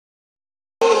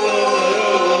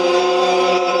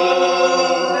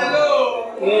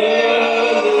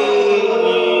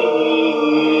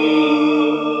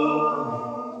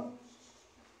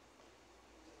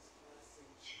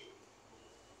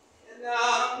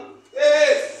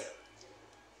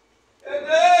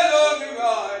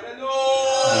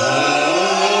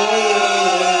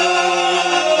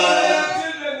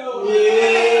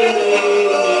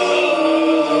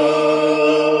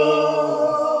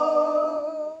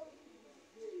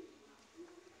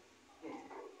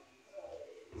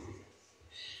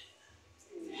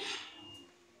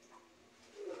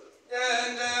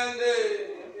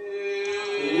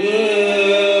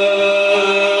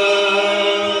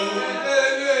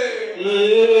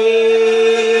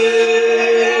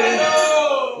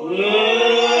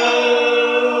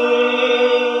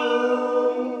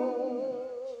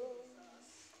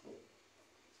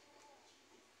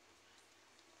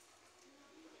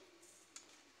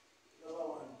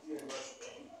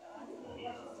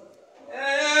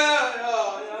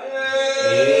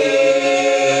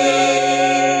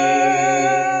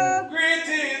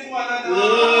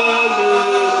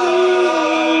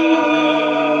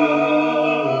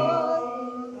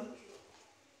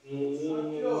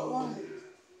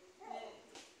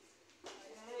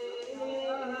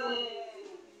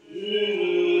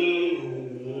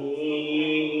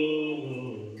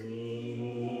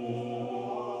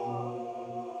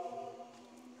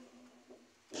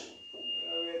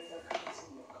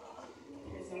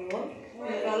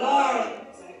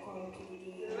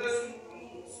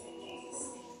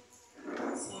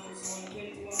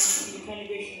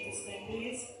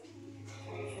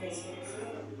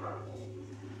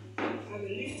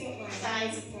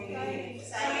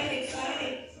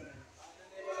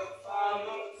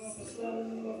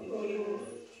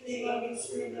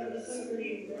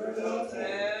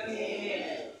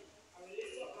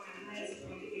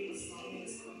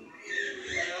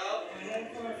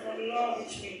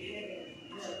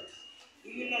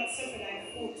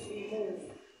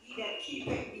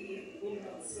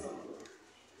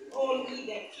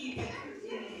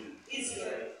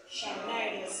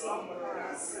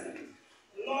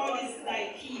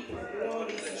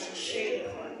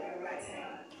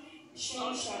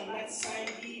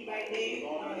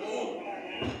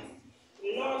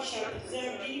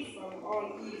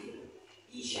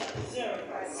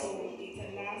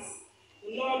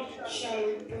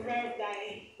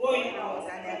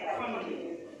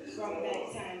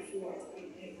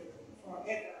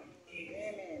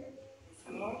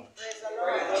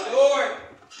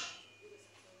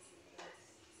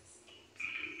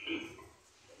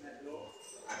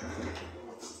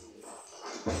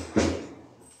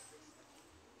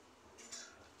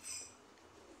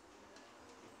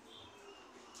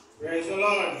Praise the Lord. Praise the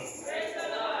Lord.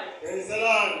 Praise the Lord. Praise the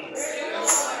Lord.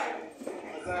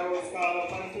 As I was called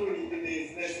upon to read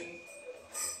today's lesson,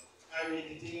 I read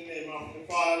it in the name of the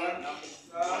Father, and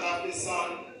of the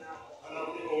Son, and of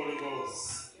the Holy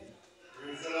Ghost.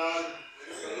 Praise the Lord.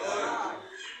 Praise the Lord.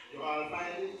 You all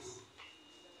find it?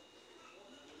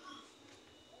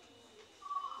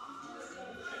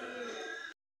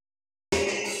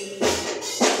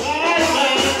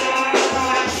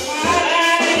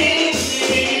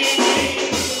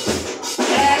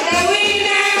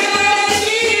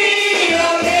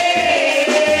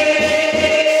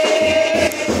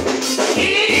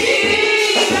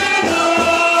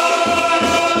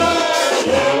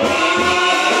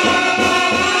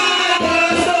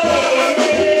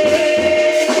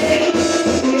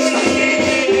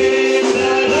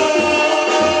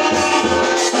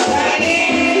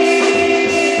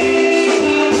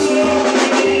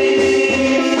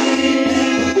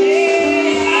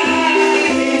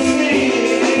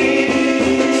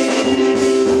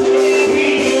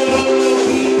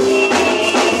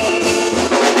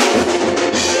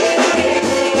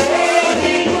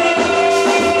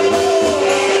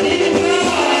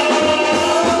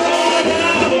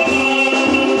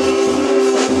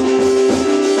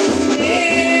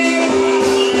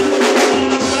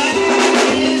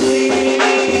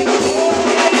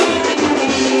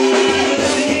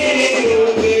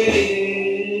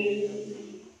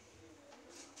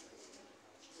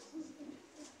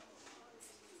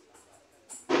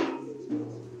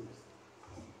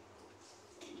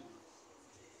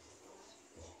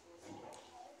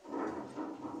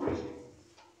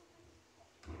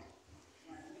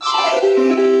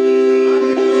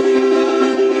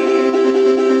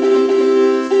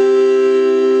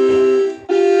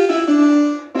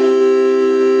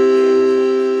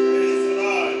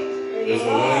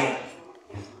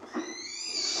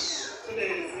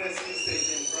 Today's lesson is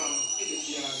taken from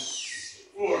Philippians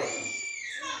 4.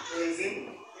 Praise Him.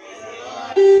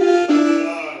 Praise the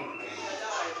Lord.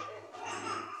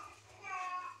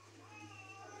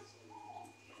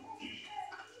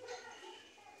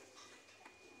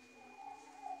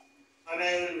 And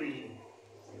I will read.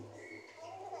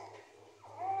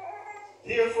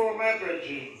 Therefore, my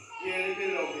brethren, dearly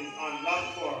beloved, and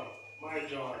loved for my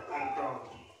joy and crown.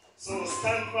 So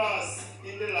stand fast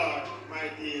in the Lord, my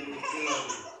dearly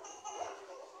beloved.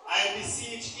 I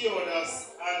beseech Eodas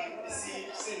and beseech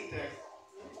Syntyche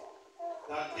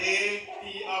that they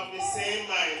be of the same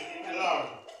mind in the Lord.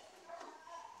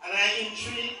 And I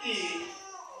entreat thee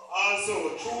also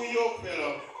through your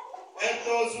fellow, help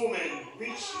those women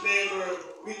which labor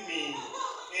with me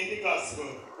in the the gospel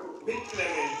with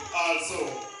Clement also,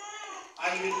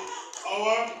 and with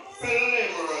our fellow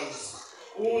laborers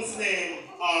whose names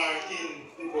are in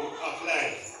the book of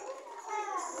life.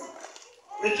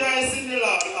 Rejoice in the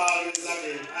Lord always.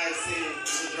 Again I say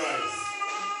rejoice.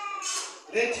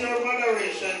 Let your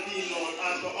moderation be known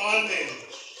unto all men.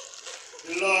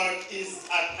 The Lord is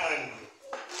at hand.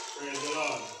 Praise the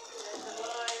Lord.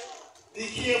 Be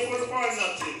careful for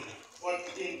nothing, but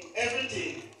in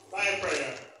everything by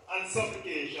prayer and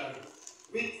supplication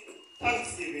with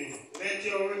thanksgiving let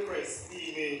your requests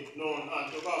be made known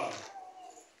unto God.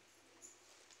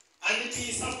 And the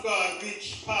peace of God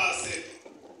which passeth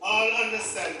all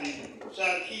understanding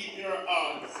shall keep your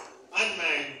hearts and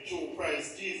mind through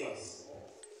Christ Jesus.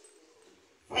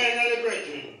 Finally,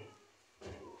 brethren,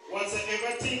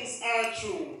 whatsoever things are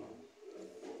true,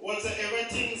 whatsoever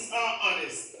things are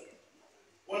honest,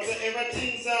 whatsoever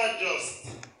things are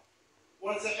just,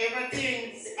 whatsoever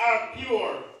things are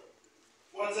pure,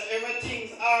 whatsoever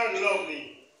things are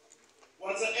lovely,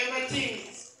 whatsoever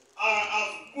things are of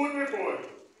good report,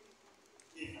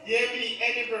 if there be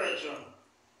any virtue,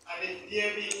 and if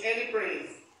there be any praise,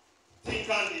 think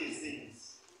on these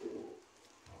things.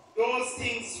 Those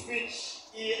things which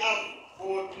ye have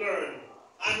both learned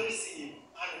and received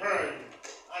and heard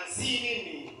and seen in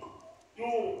me,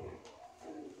 do,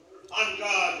 and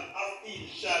God of peace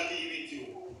shall be with you.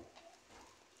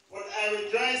 But I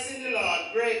rejoice in the Lord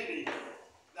greatly,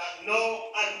 that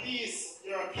now at peace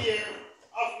your care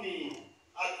of me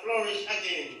hath flourished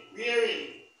again, wherein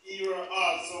ye were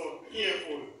also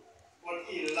careful,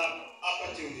 but ye lacked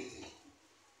opportunity.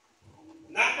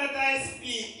 Not that I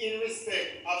speak in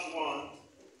respect of want,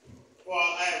 for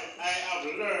I have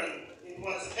learned in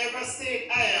whatever state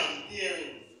I am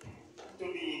therein to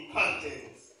be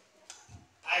content.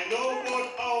 I know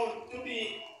both how to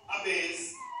be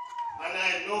abased, and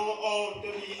I know how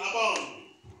to be abound.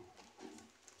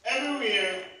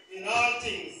 Everywhere, in all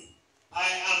things, I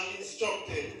am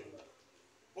instructed,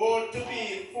 both to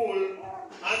be full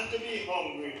and to be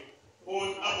hungry,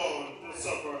 both abound to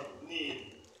suffer need.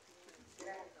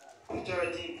 The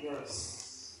 13th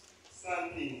verse.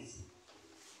 Stand please.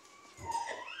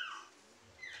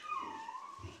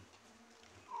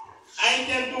 I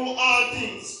can do all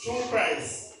things through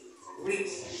Christ, which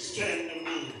strengthens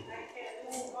me.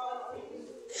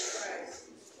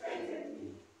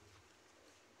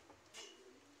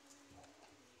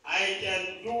 I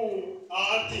can do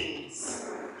all things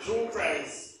through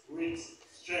Christ, which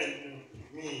strengthens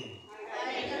me. I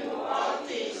can do all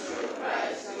things through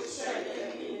Christ, which strengthens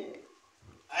me.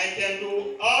 I can do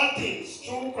all things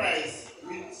through Christ,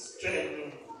 which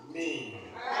strengthens me.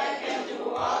 I can do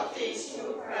all things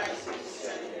through Christ, which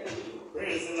strengthens me.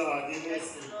 Praise the Lord. He bless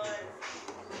me.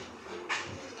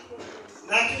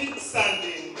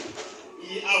 Notwithstanding,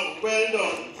 ye have well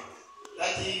done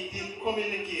that ye did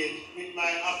communicate with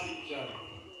my affliction.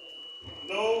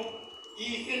 Now,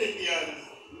 ye Philippians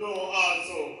know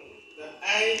also that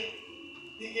I,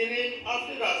 beginning of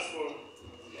the gospel,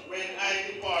 when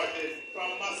I departed from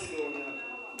Macedonia,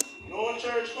 no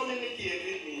church communicated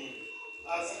with me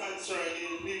as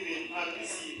concerning living and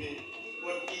receiving,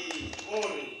 but ye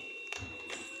only.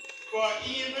 For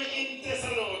even in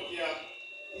Thessalonica,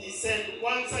 he sent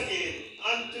once again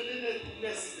unto the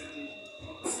necessity,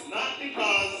 not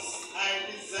because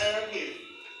I desire gift,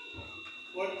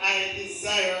 but I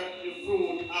desire the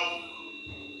fruit of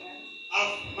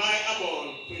my abound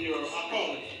to your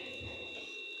account.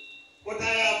 But I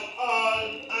have all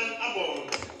and abound.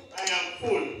 I am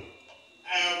full.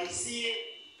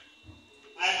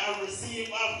 I have received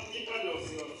of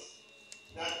Epaphroditus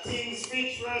that things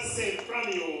which were sent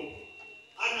from you,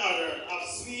 another of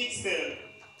sweet smell,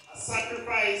 a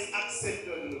sacrifice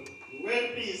acceptable,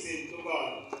 well-pleasing to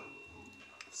God.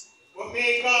 But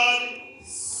may God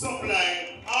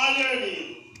supply all your need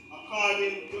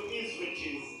according to his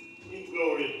riches in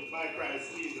glory by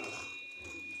Christ Jesus.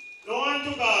 Now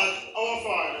unto God our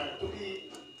Father to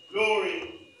be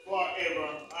glory forever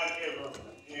and ever.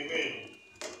 Amen.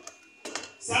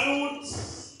 Salute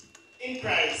in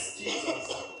Christ Jesus,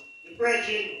 the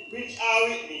brethren which are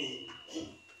with me.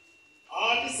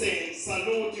 All the saints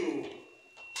salute you,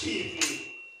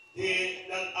 chiefly they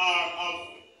that are of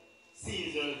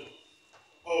Caesar's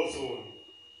household.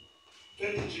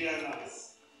 23 and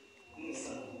last.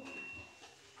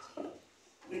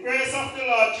 The grace of the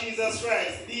Lord Jesus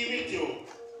Christ be with you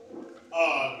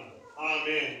all.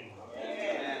 Amen.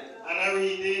 Amen. And I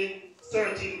read the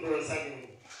 13th verse again.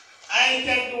 I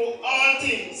can do all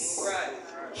things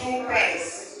through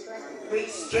Christ, which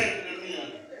strengthens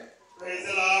me. Praise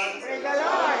the Lord. Praise the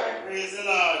Lord. Praise the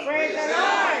Lord. Praise the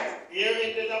Lord. Here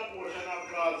ended a portion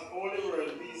of God's holy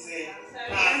word, we say,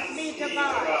 thanks be to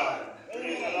God.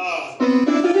 Praise the Lord.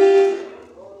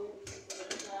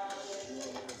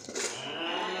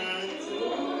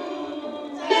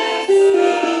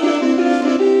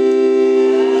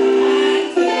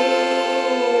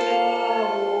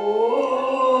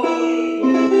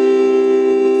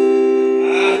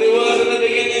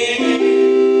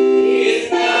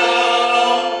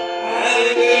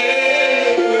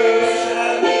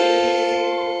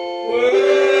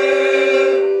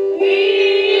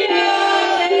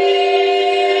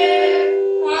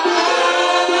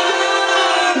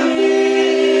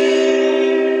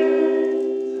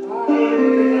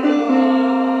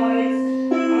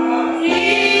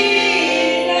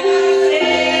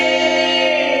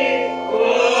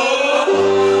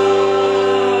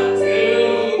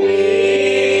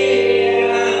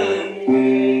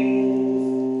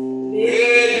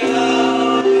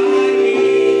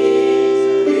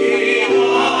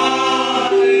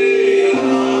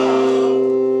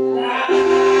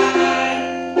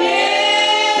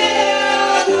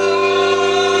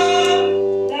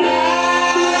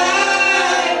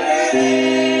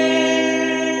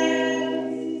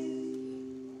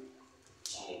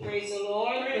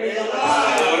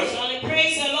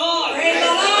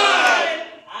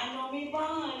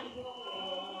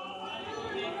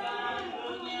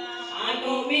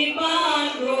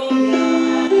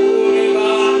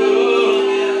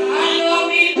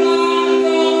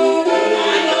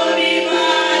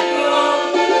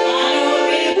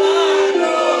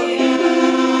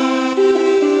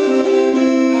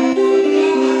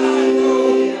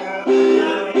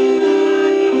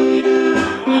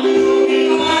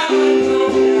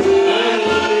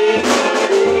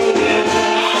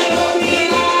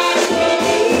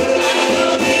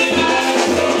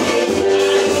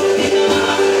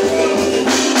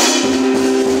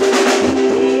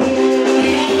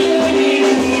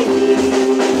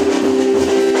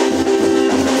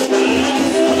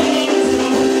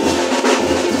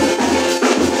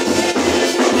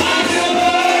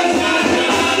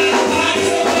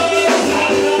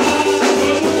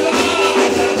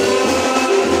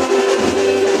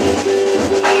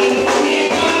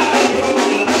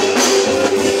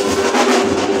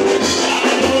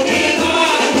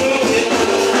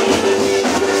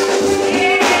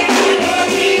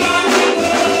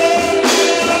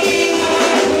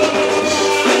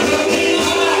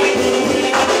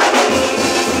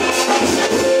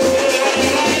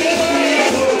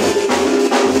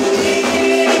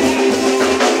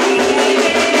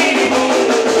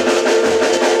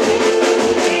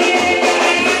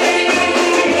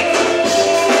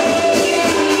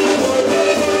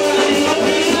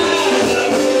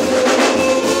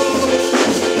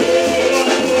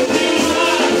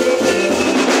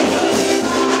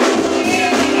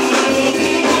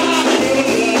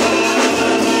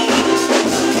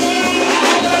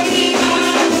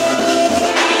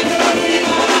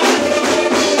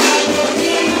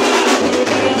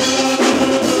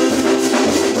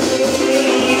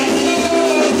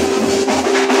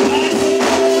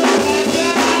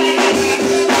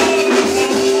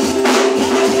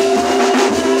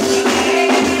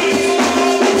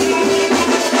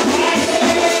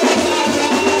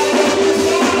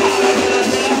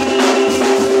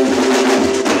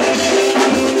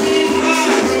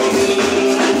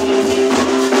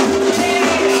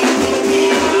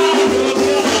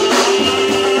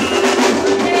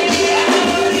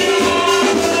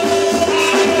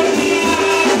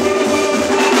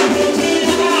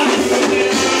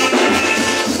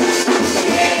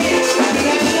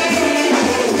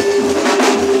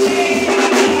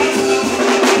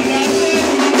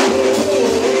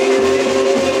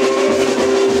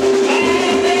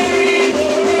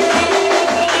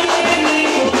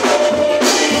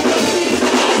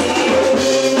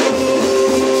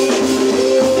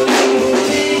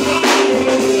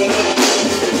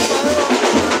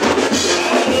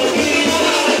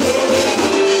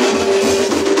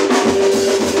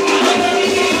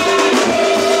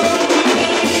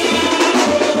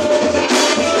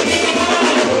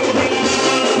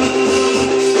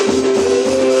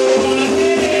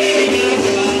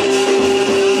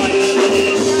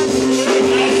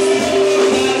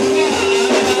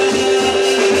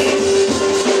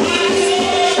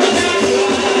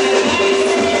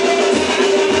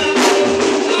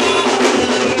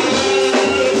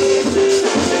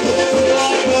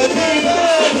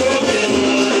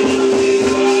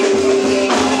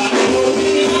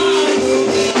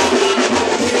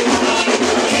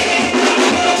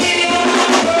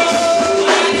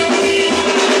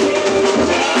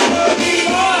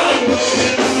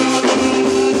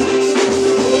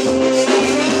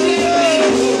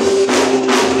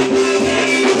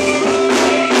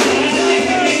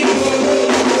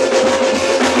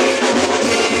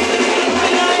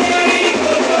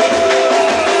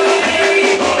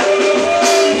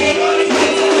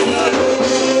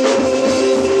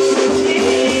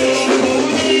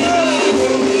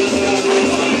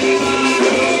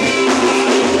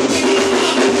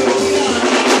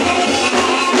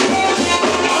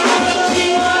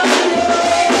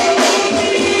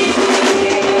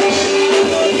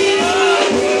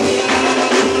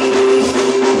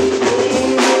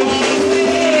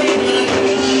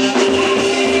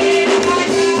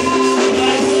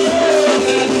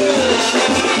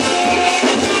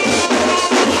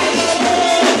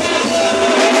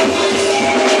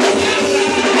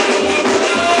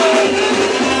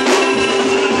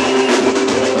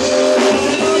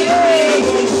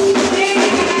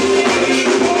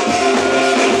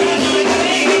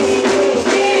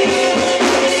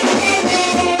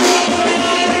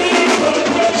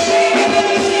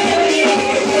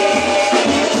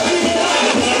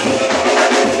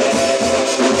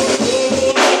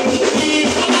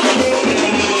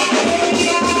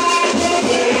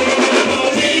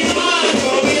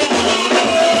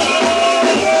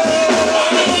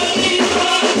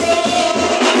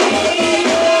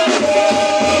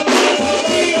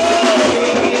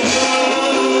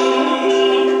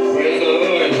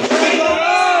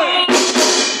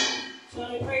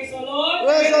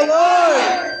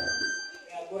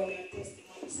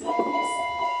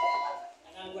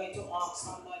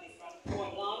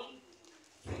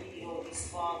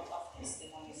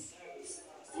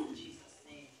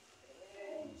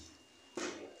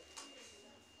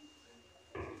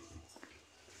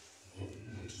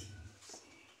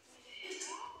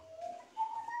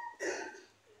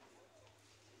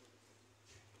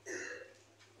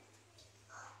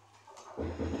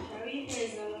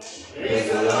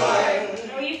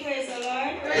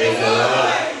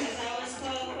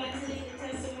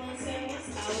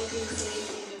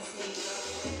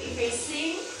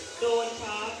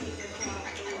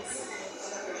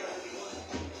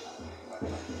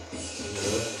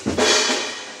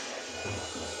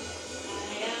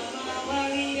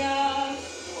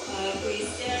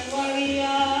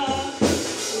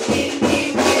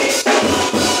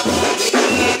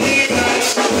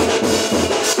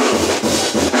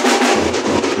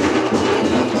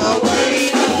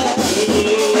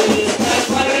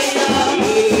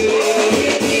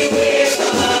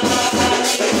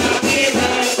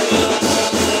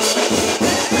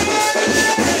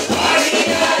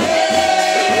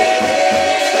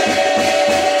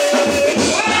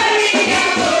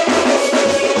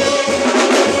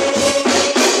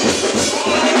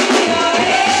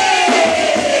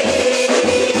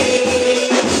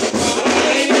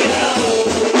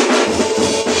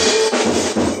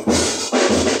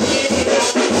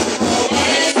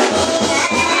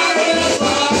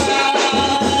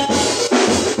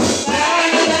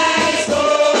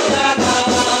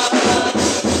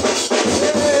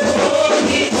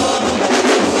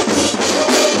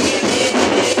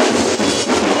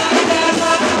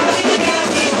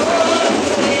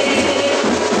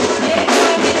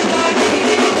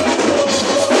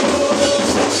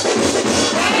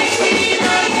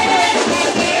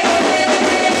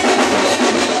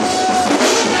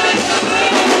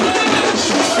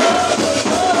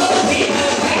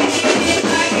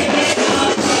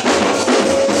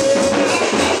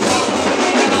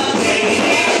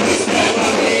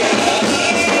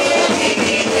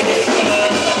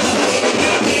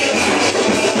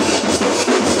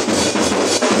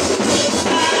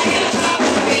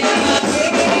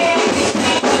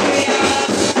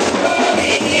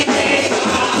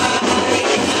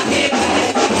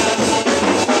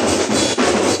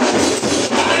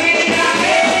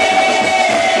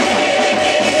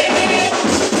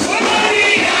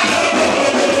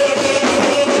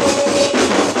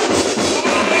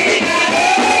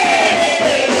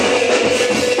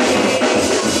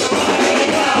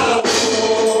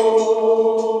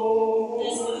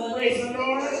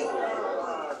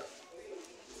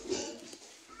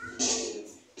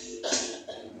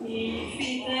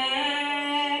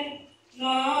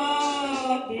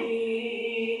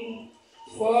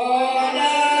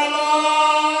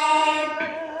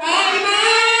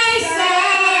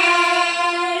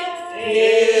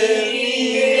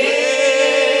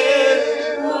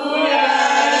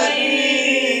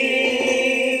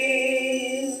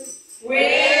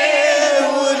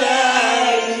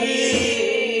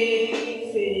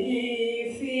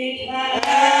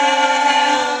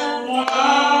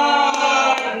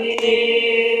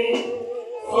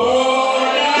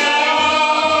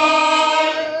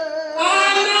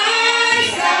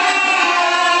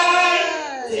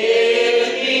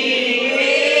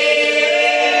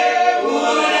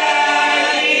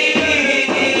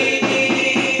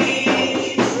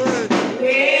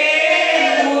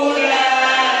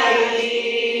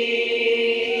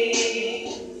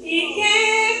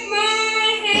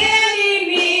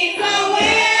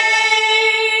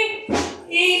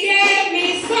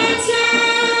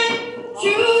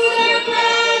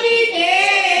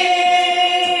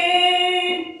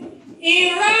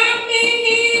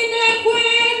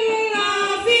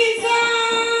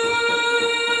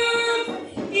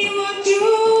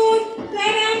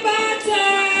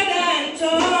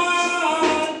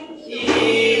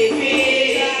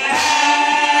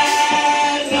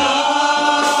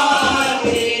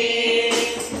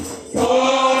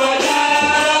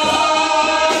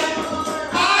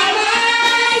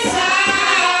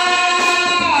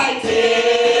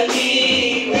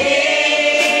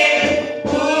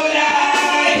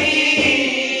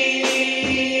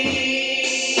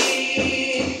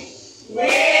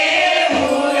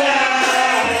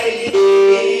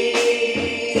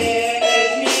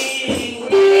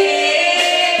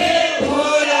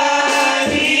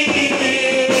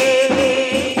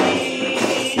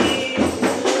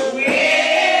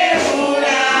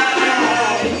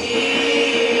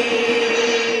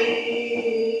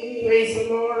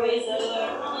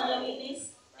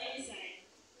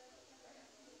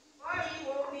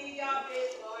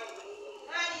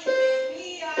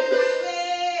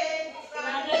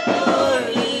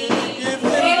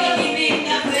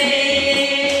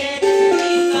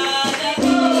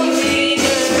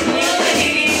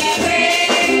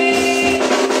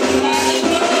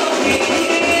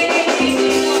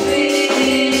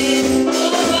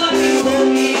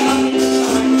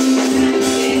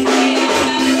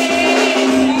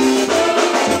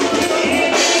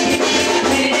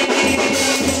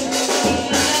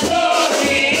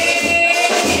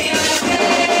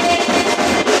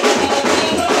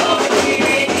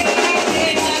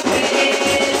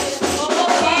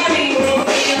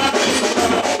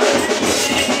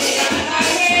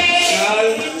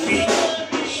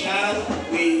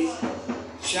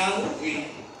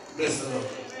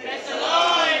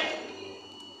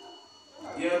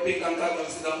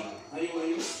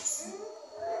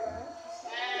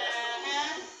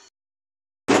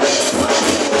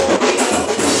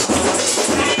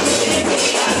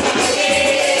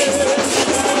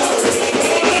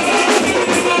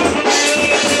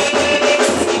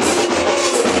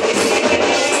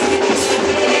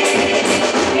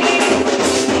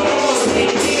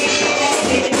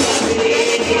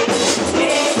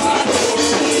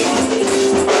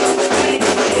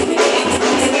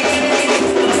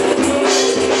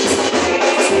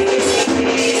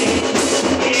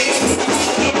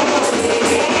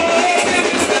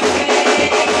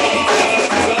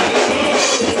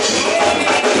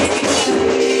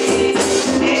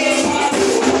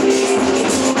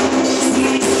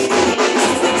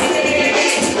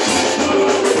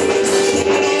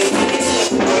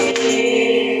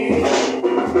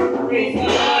 Praise the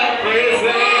Lord. Praise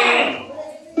Him.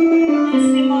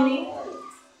 Testimony.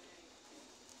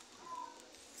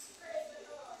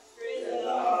 Praise the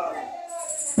Lord.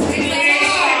 Praise the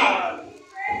Lord.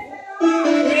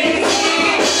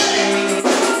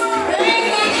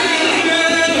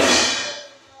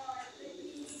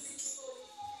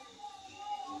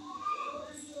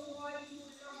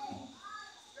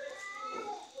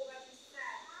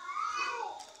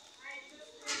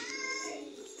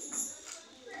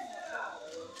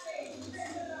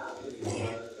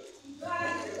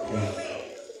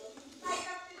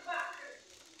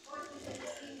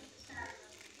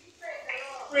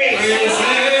 Praise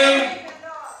Him.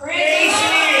 Praise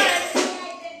Him.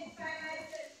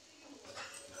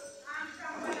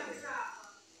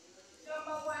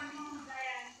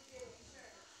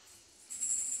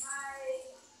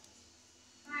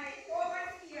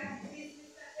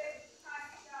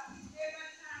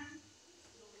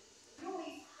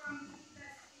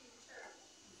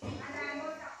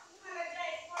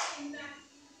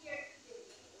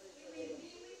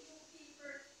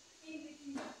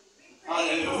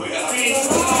 Hallelujah. Praise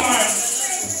the Lord.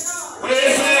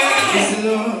 Praise Him.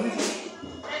 Lord.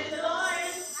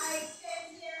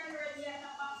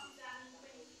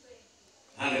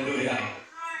 Hallelujah.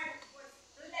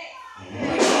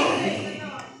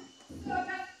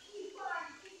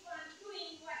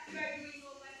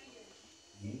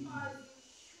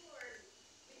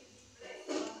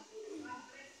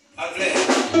 God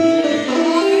bless.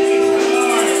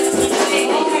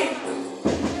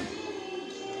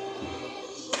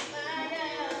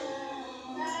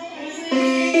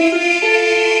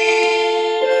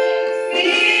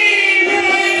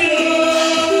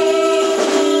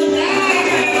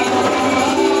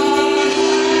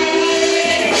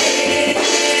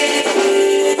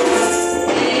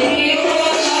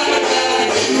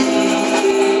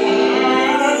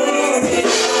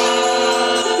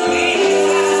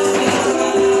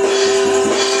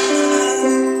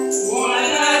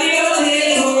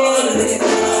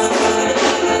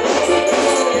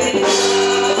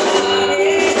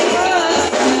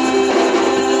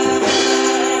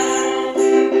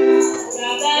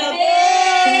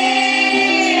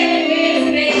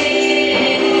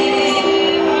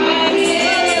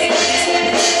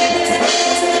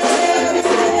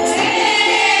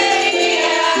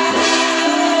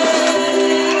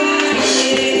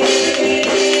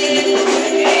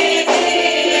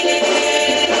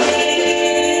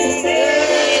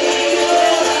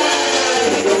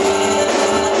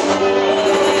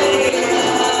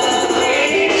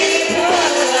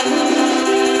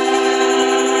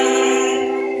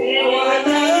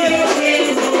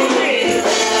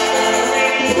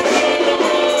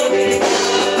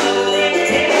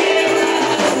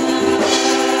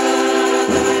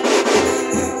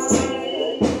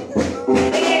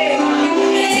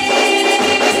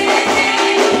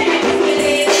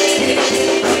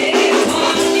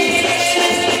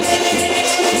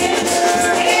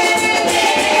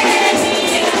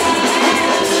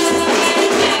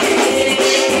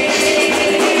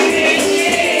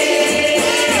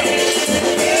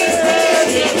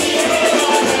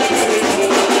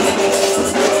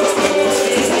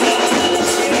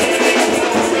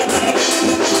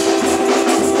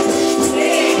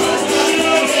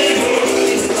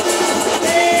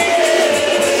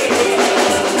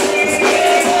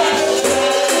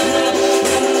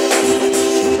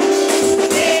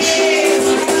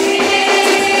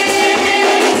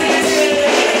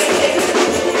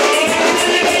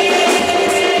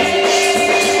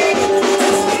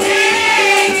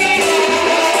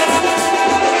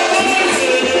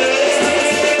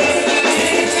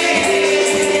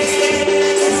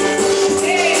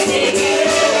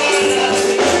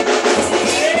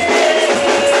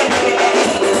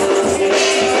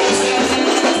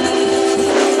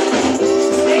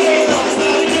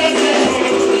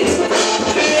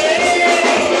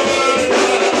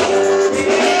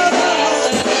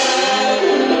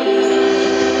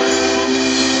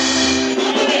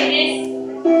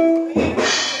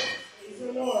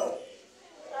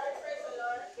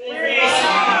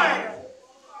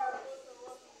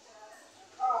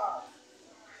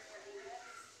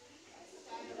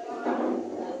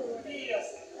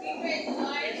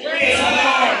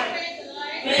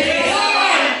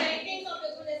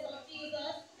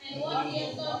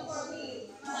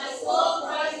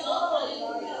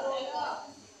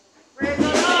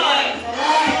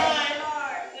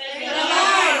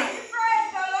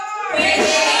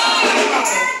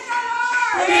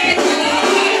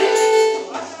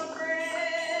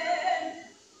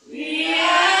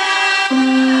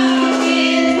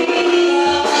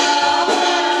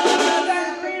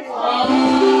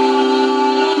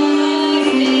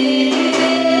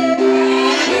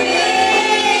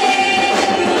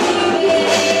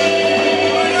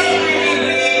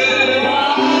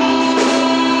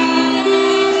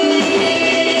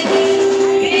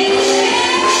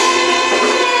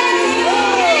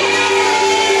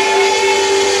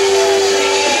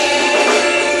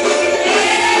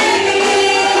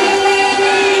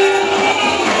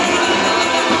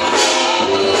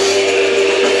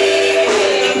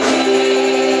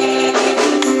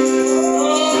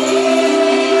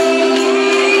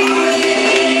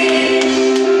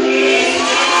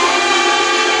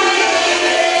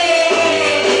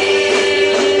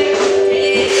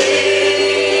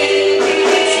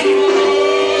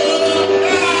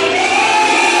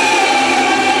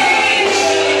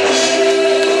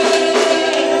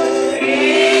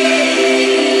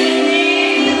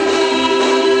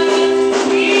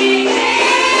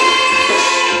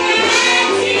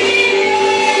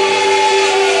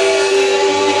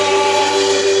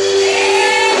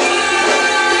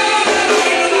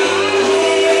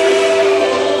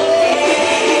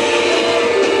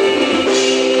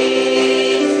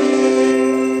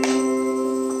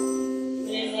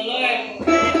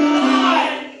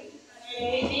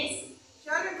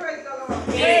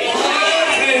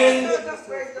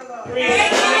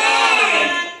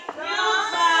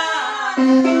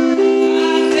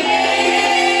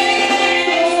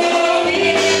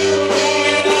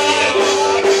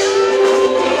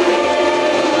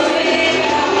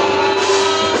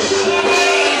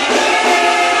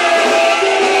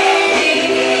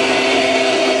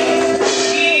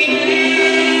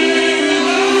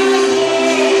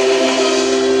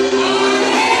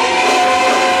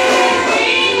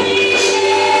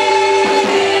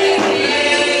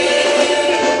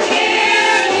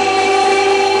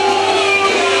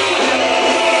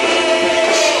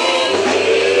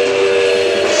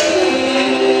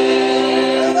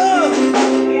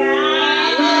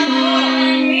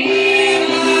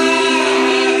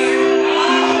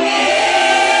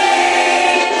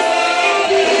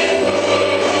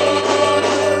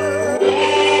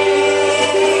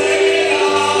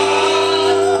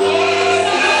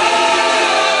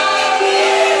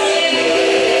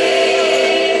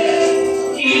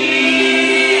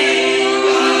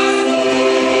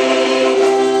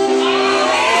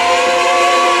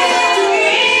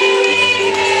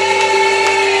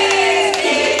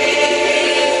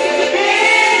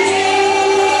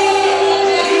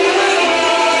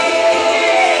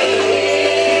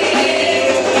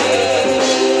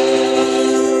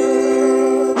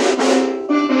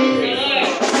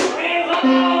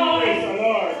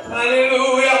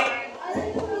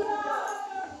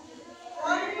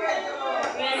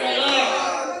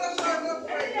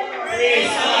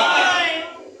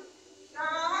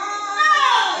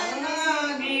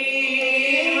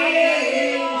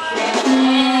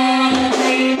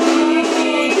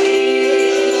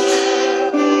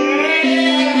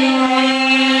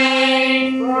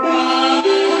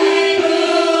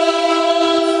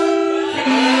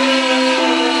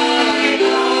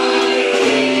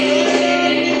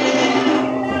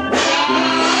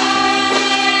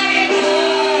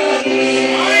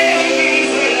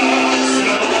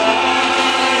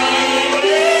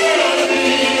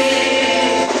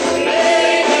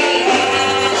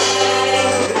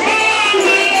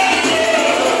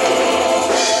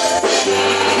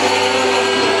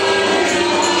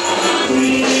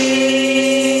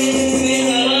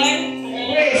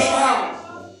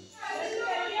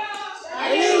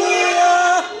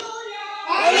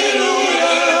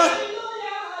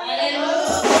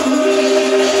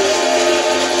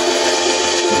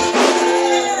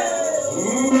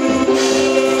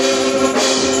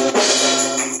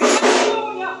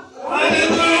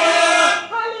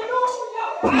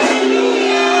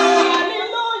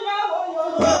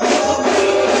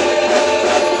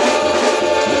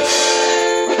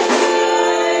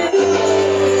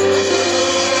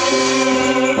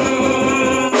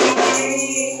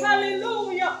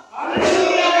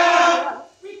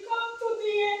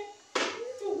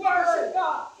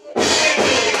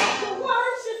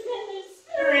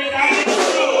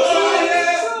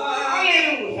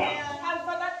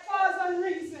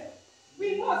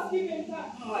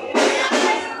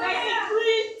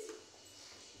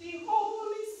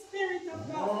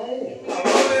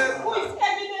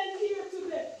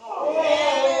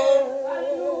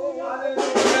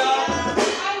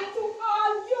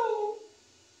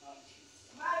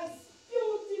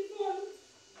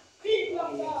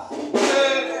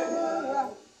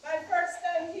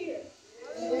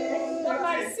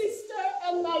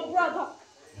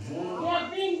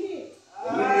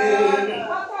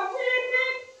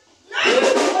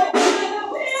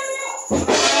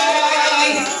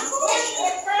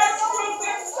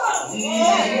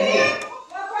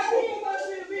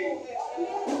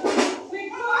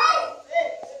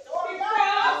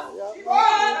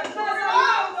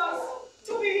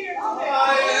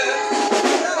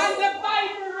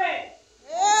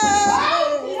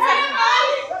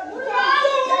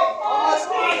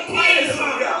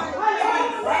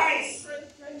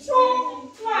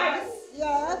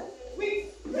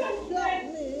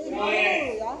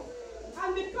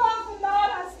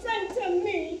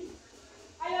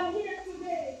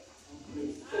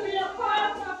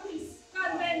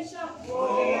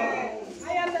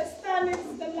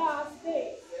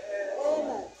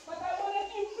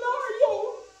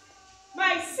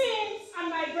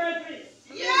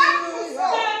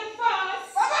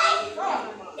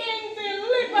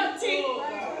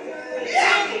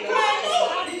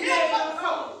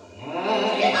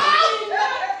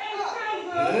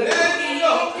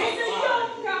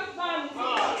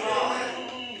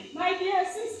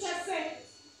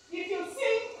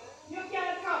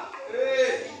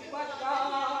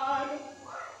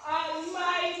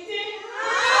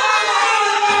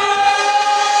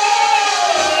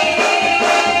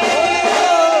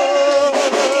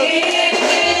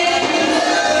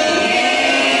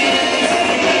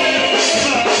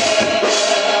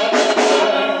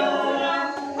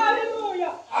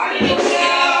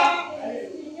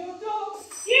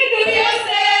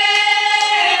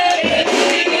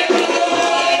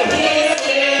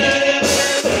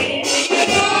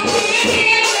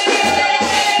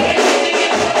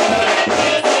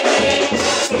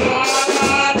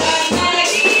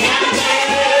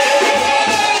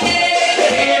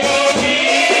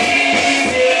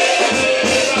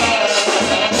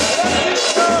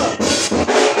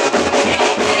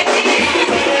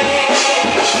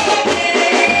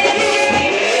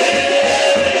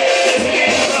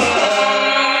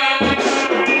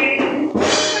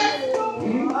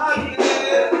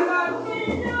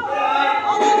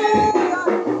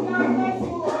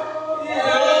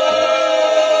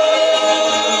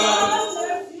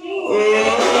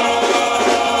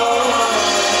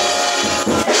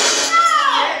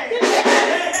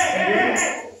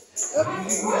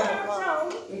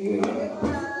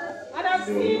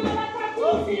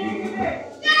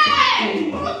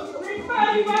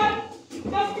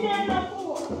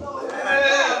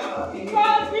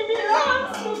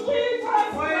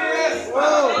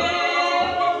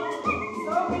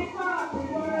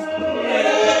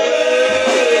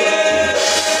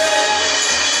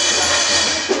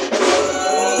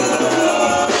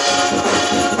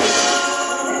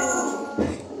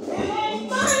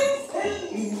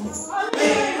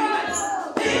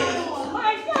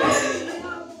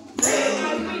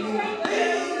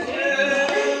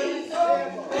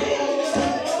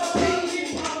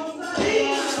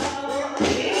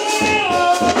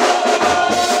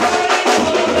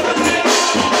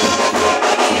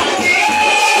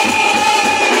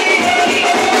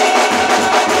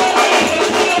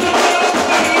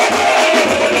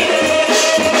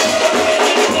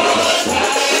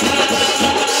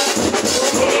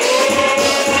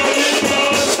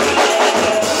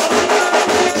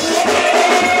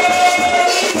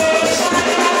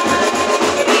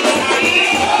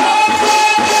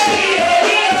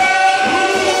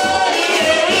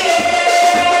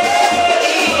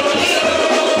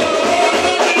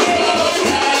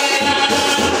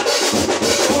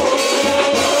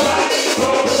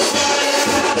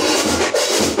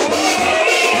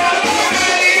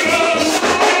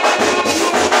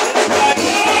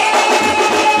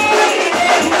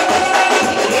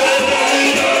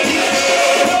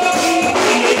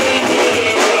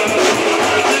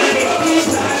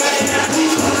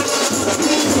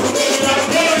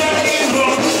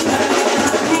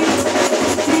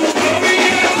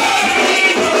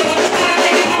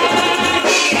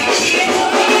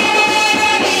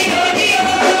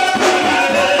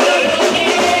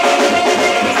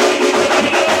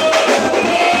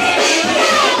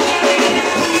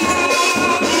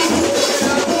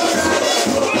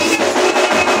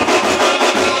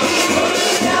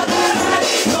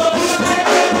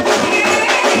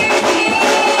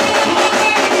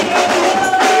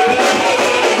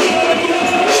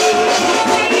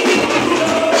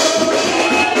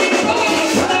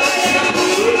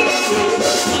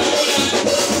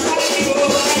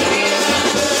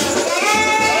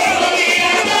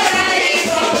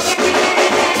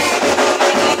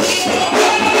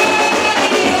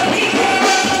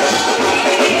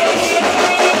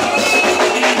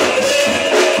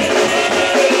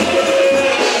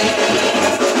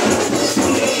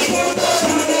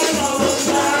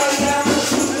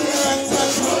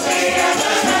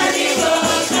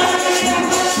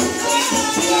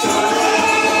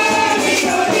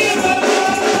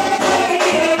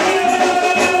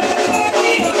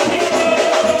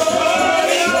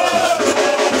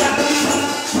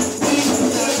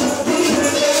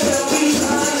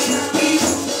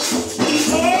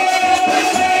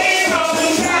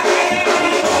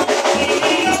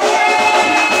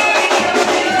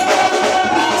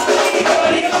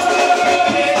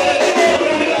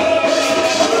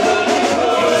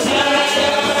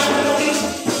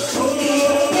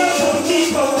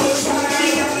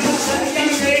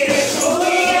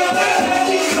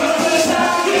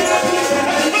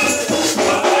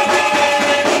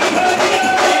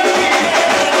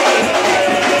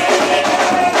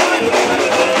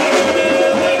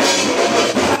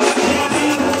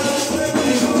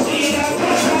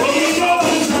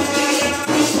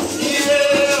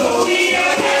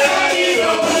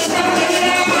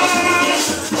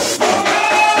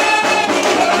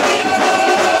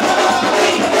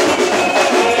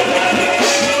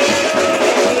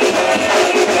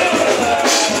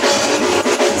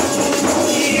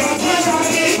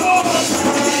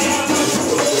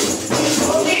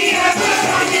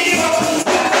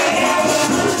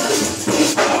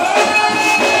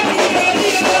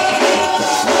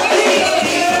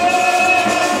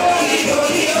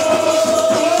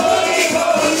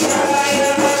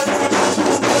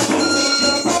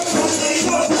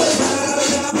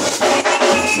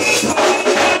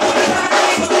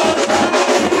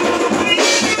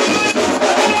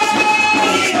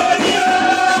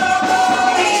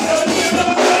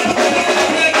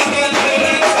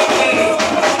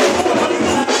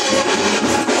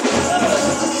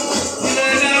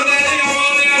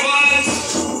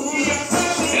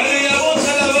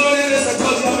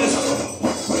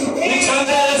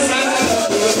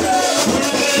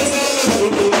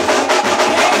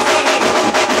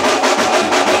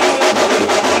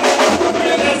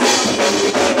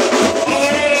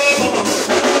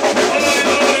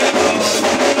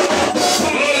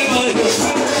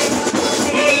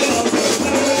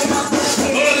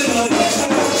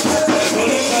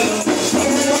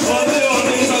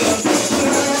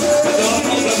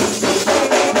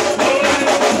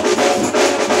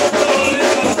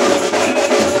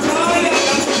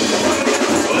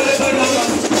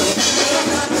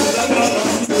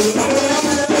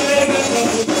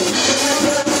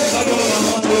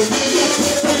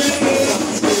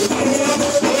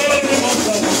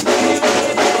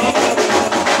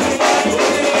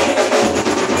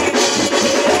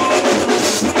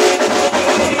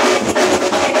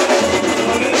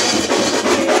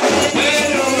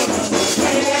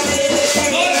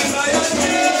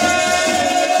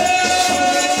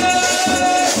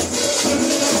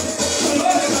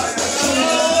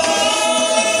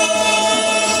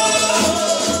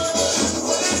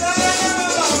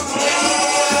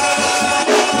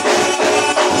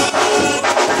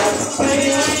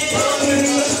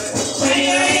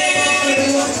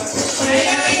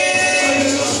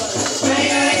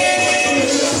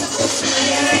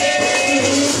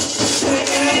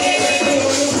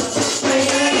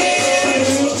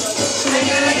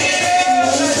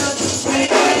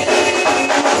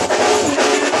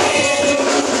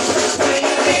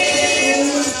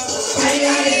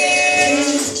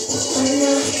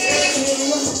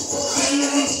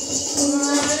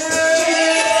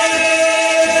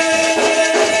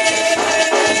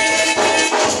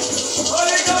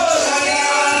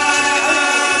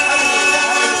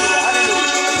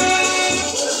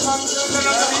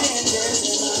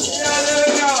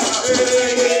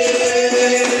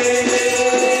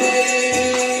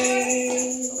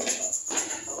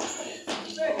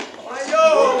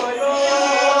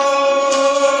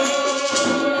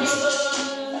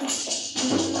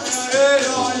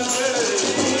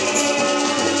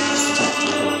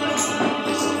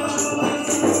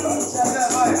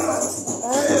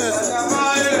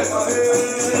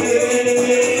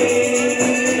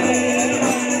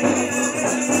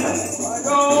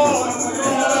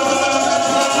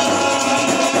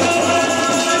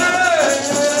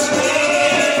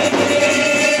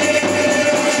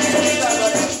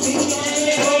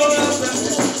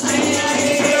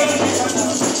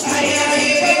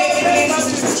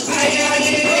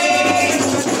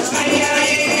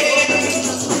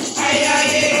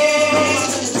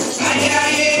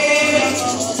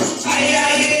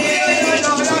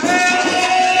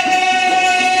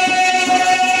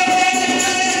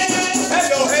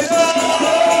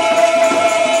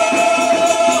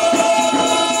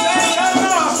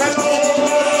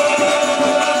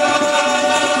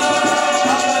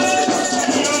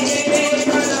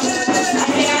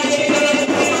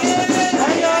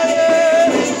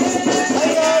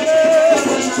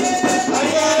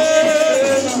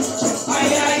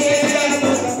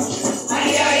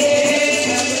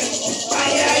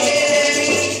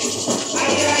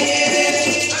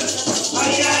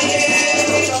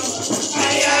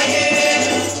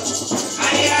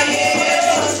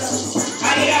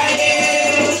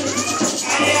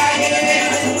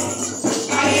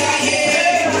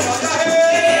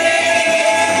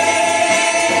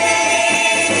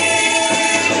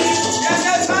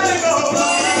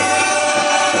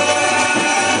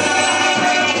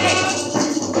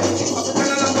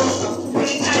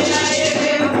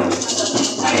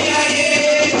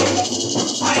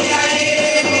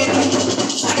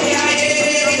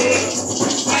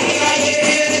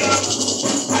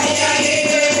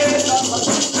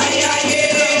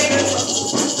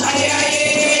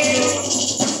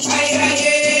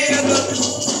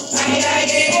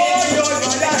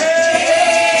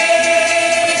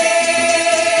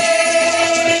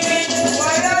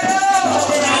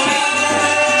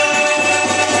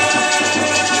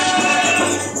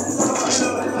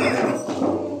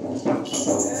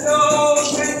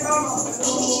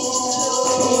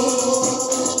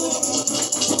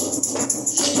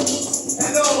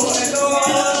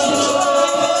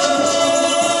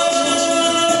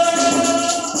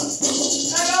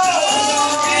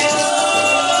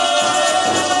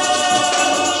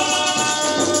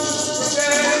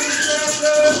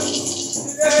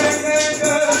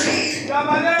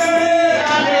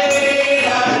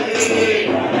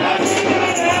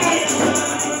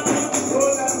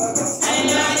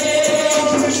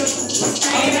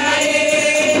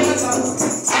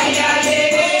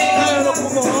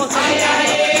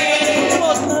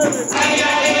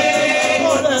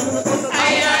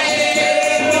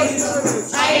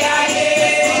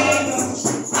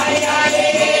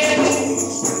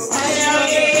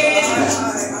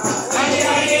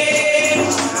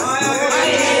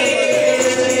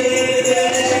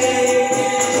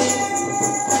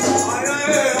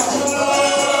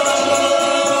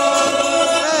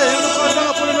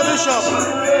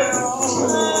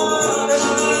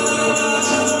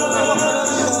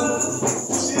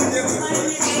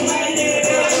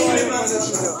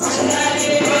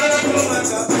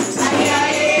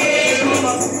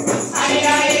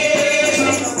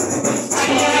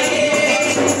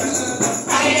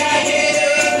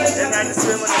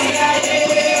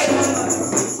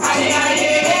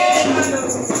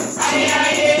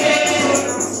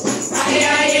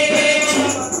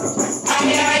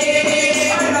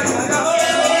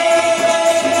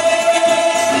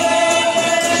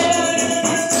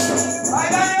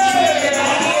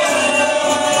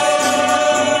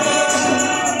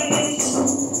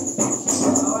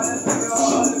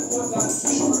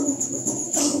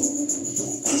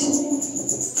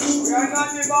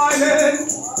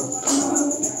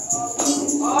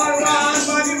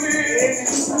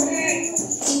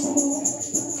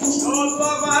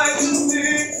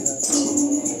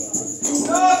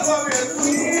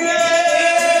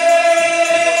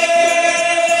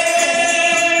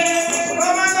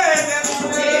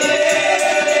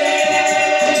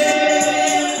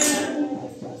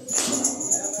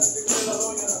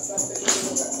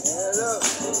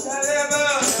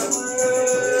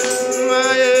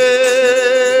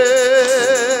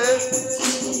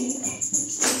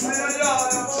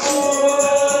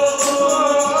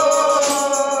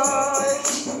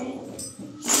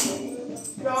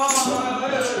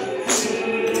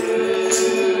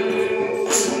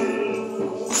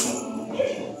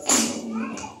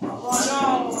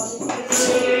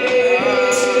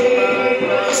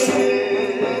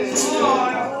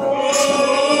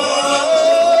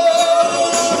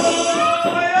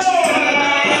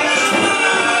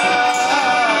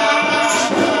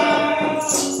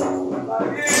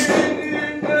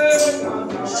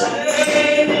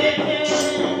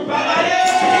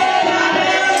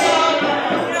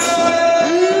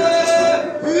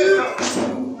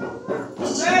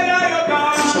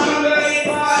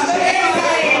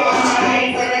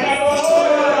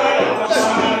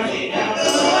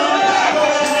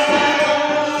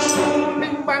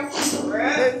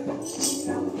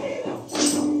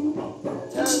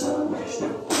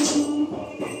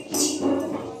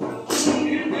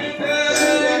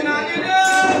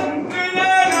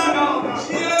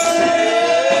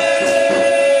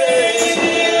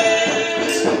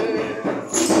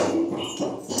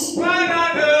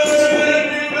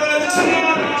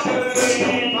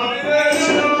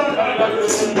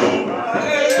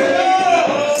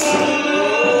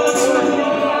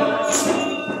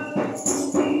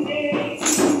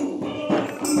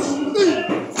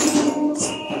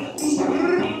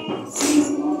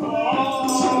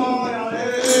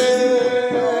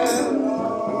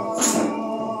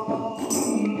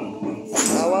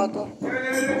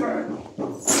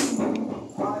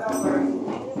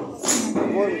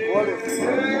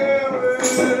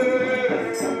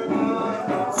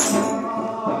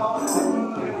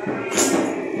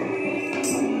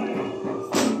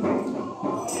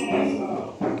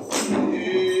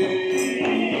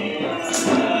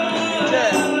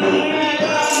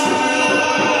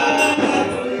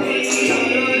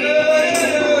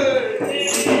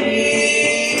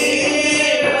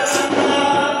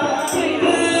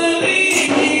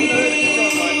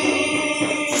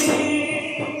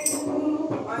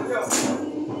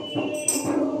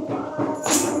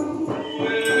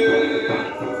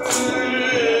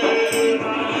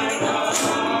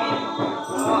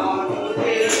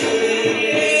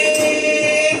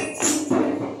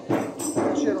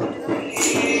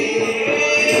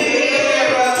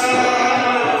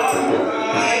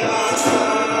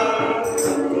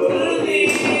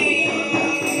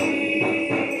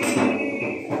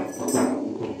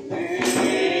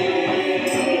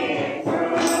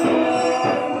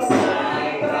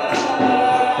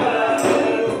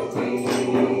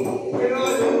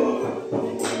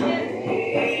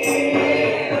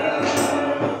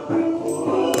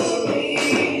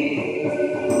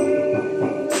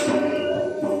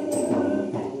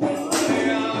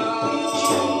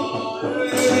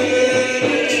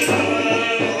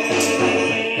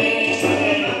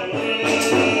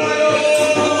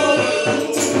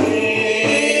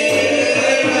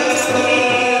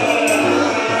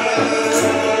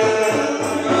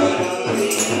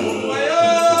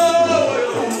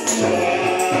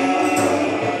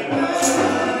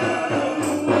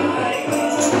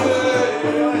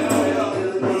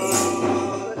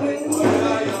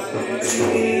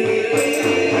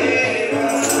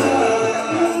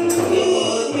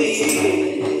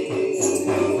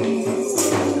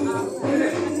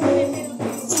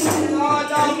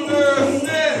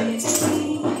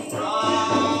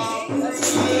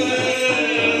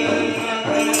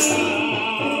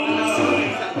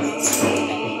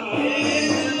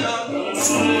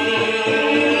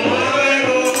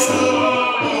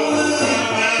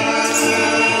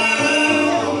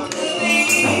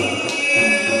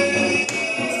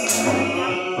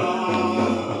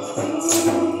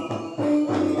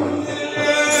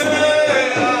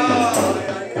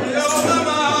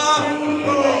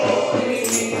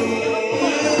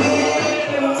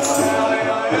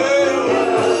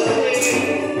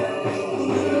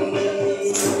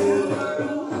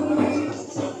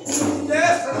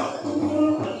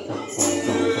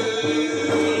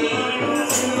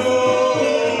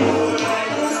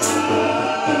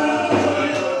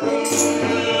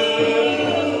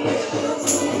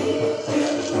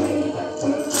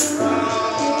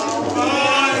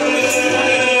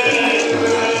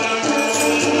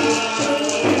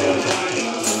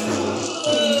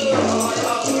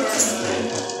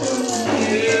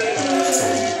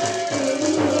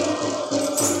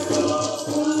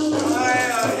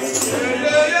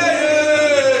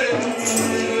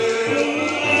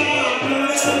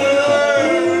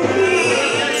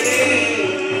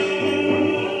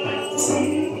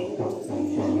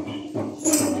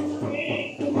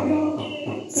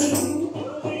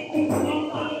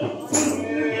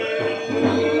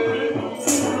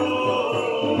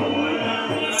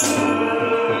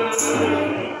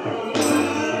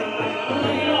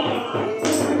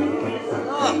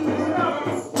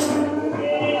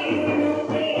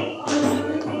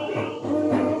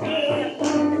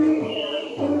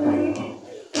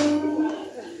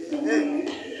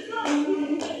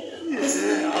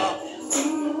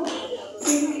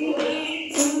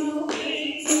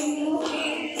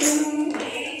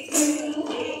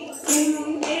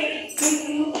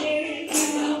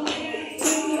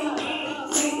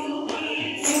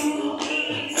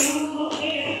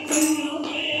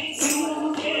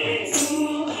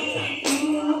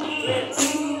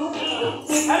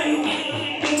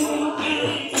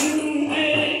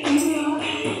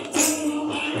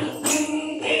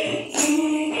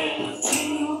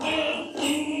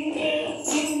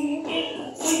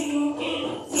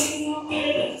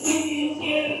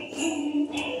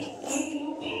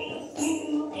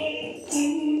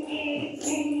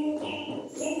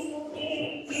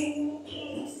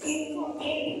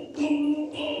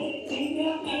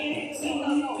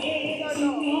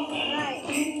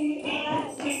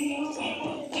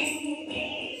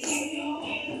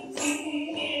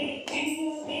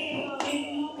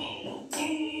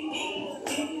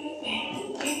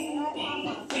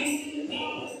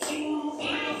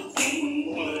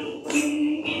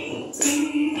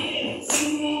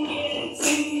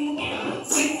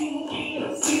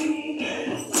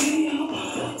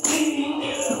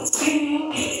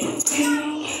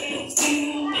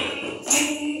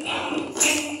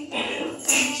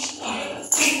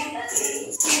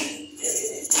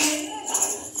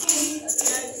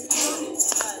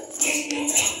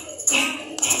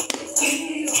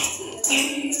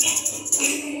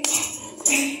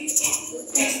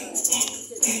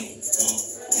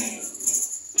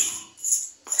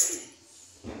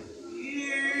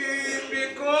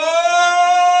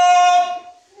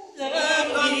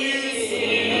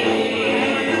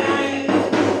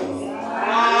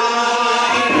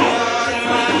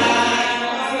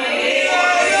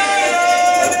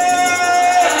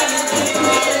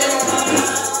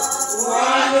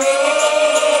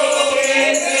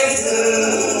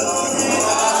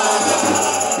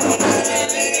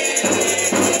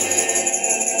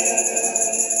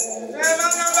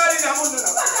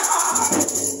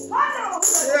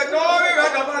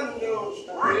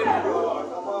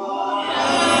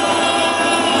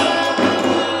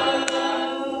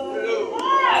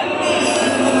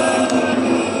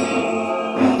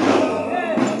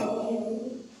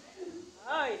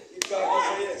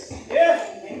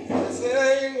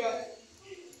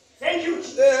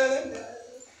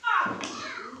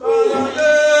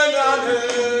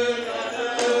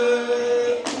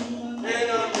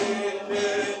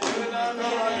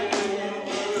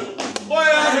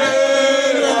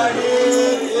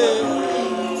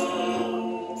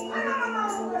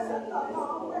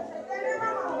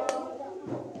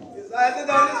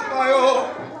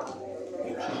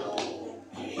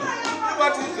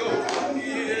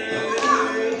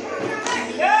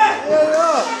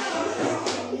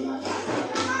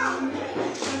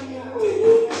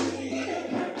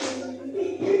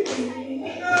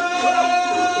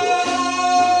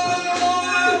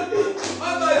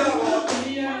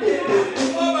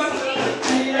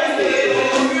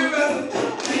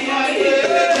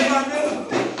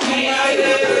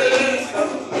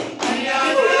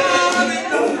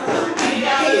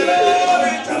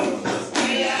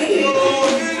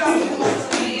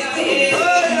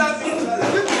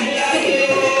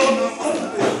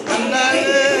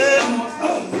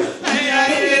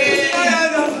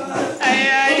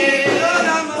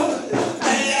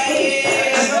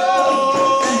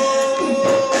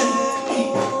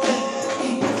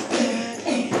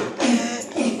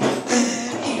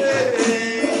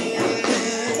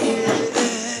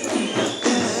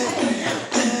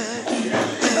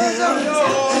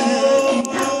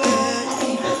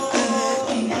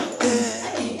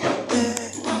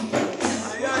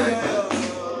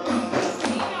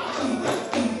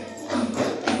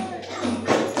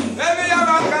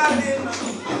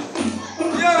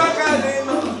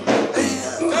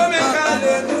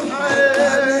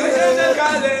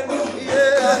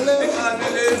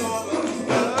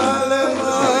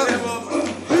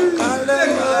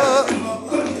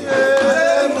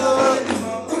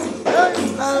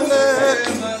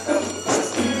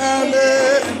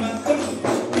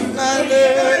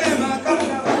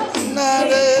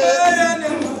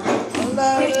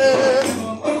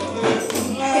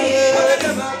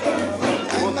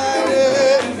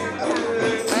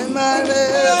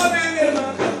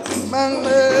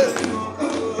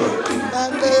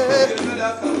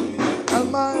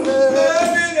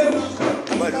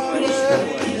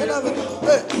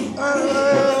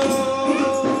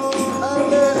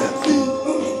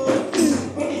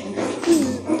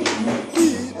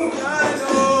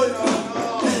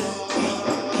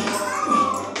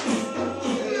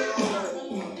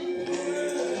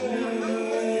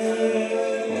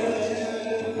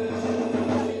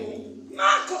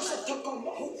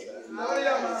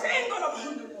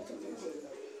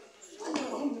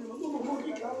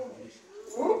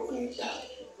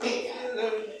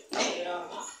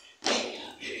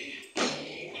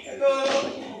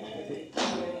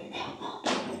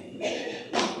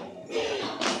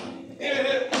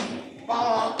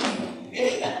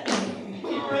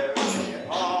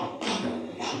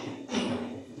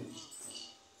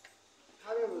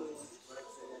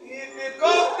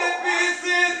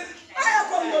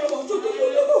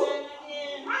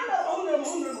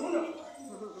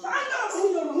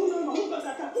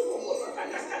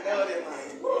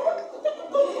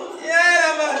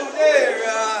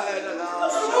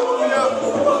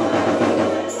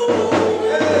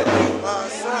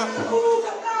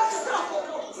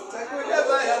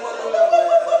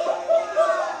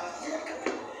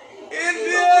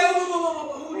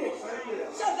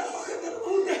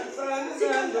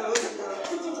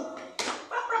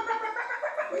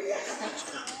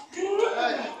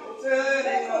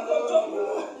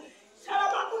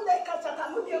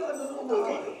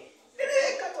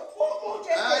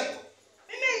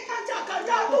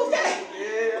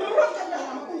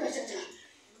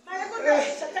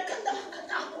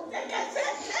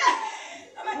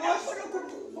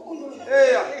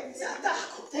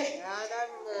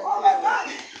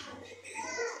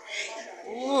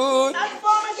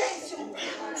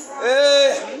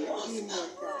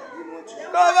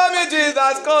 Cover me,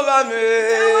 Jesus, cover me.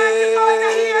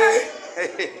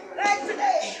 Like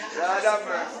today. Lord have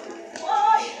mercy.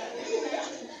 Boy.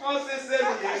 Oh, sister,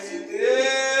 try not to be.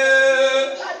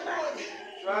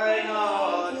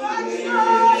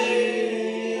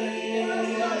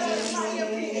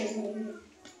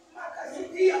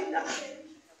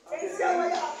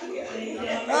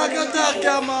 I can talk to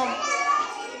your mom.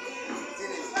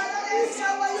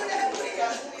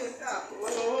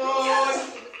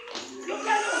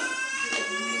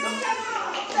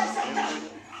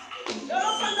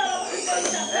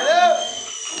 Hello.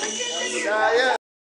 Yeah.